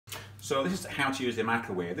So this is how to use the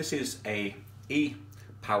microwave. This is a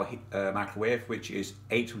E-power microwave, which is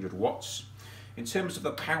 800 watts. In terms of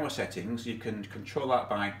the power settings, you can control that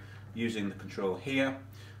by using the control here.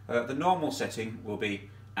 The normal setting will be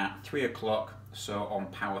at 3 o'clock, so on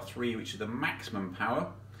power 3, which is the maximum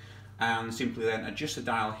power, and simply then adjust the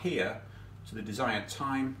dial here to the desired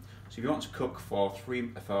time. So if you want to cook for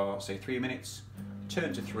say 3 minutes,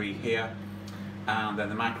 turn to 3 here, and then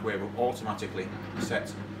the microwave will automatically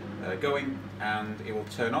set going, and it will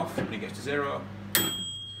turn off when it gets to 0.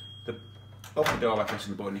 Open the door by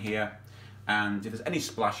pressing the button here, and if there's any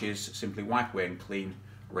splashes, simply wipe away and clean,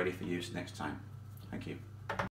 ready for use next time. Thank you.